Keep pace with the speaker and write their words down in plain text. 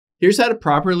Here's how to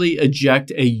properly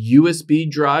eject a USB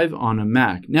drive on a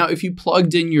Mac. Now, if you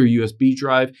plugged in your USB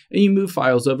drive and you move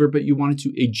files over, but you wanted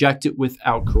to eject it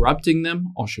without corrupting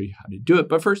them, I'll show you how to do it.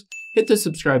 But first, hit the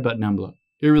subscribe button down below.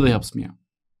 It really helps me out.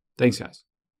 Thanks, guys.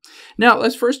 Now,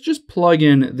 let's first just plug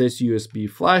in this USB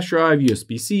flash drive,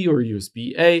 USB-C or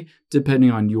USB-A, depending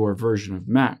on your version of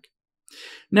Mac.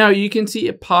 Now, you can see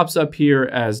it pops up here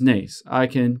as NAS. I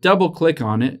can double click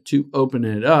on it to open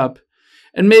it up.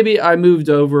 And maybe I moved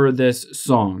over this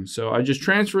song. So I just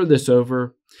transfer this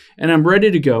over and I'm ready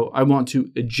to go. I want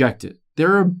to eject it.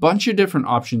 There are a bunch of different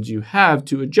options you have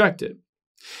to eject it.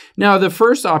 Now, the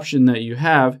first option that you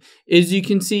have is you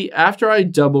can see after I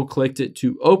double clicked it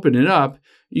to open it up,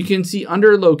 you can see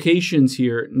under locations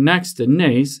here next to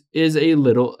NAS is a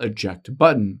little eject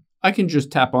button. I can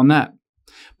just tap on that.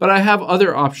 But I have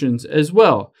other options as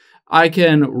well. I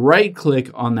can right click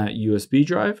on that USB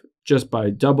drive just by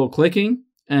double clicking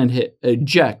and hit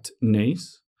eject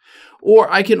NAS.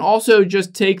 Or I can also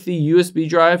just take the USB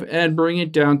drive and bring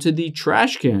it down to the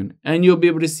trash can, and you'll be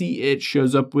able to see it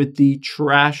shows up with the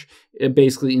trash. It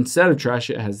basically, instead of trash,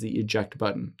 it has the eject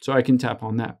button. So I can tap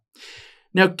on that.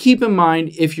 Now keep in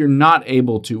mind, if you're not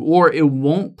able to, or it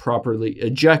won't properly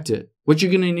eject it, what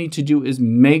you're gonna need to do is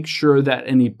make sure that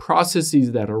any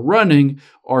processes that are running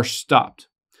are stopped.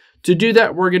 To do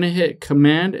that, we're gonna hit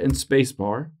Command and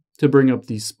Spacebar to bring up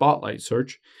the Spotlight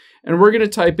search. And we're going to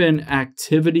type in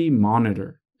Activity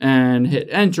Monitor and hit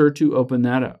Enter to open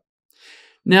that up.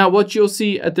 Now, what you'll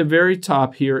see at the very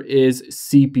top here is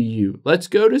CPU. Let's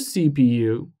go to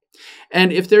CPU.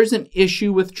 And if there's an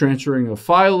issue with transferring a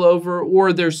file over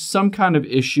or there's some kind of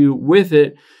issue with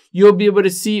it, you'll be able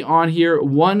to see on here,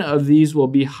 one of these will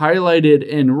be highlighted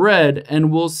in red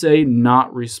and will say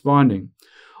not responding.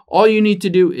 All you need to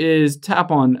do is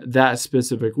tap on that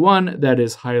specific one that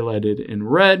is highlighted in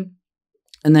red,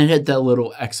 and then hit that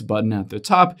little X button at the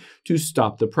top to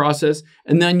stop the process.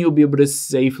 And then you'll be able to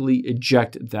safely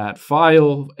eject that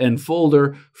file and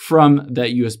folder from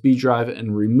that USB drive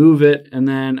and remove it. And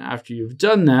then after you've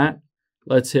done that,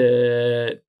 let's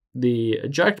hit the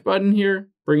eject button here,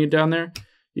 bring it down there.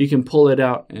 You can pull it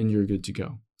out and you're good to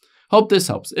go. Hope this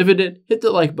helps. If it did, hit the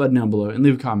like button down below and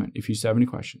leave a comment if you have any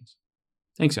questions.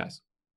 Thanks, guys.